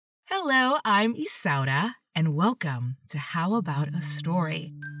Hello, I'm Isaura, and welcome to How About a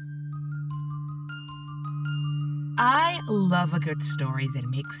Story? I love a good story that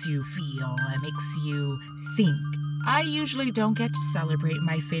makes you feel and makes you think. I usually don't get to celebrate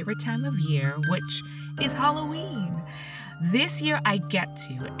my favorite time of year, which is Halloween. This year I get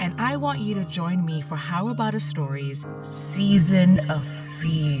to, and I want you to join me for How About a Story's Season of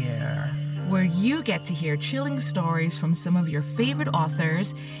Fear, where you get to hear chilling stories from some of your favorite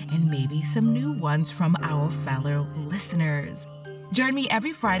authors and maybe some new ones from our fellow listeners. Join me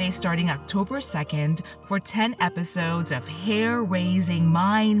every Friday starting October 2nd for 10 episodes of hair-raising,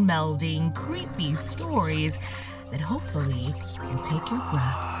 mind-melding, creepy stories that hopefully can take your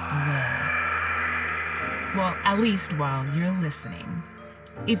breath away. Well, at least while you're listening.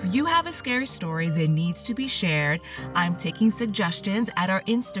 If you have a scary story that needs to be shared, I'm taking suggestions at our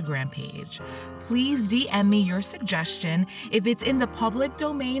Instagram page. Please DM me your suggestion. If it's in the public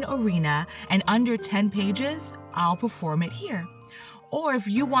domain arena and under 10 pages, I'll perform it here. Or if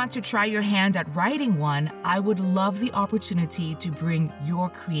you want to try your hand at writing one, I would love the opportunity to bring your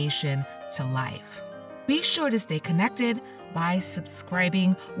creation to life. Be sure to stay connected by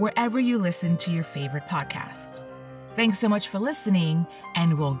subscribing wherever you listen to your favorite podcasts. Thanks so much for listening,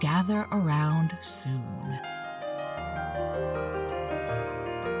 and we'll gather around soon.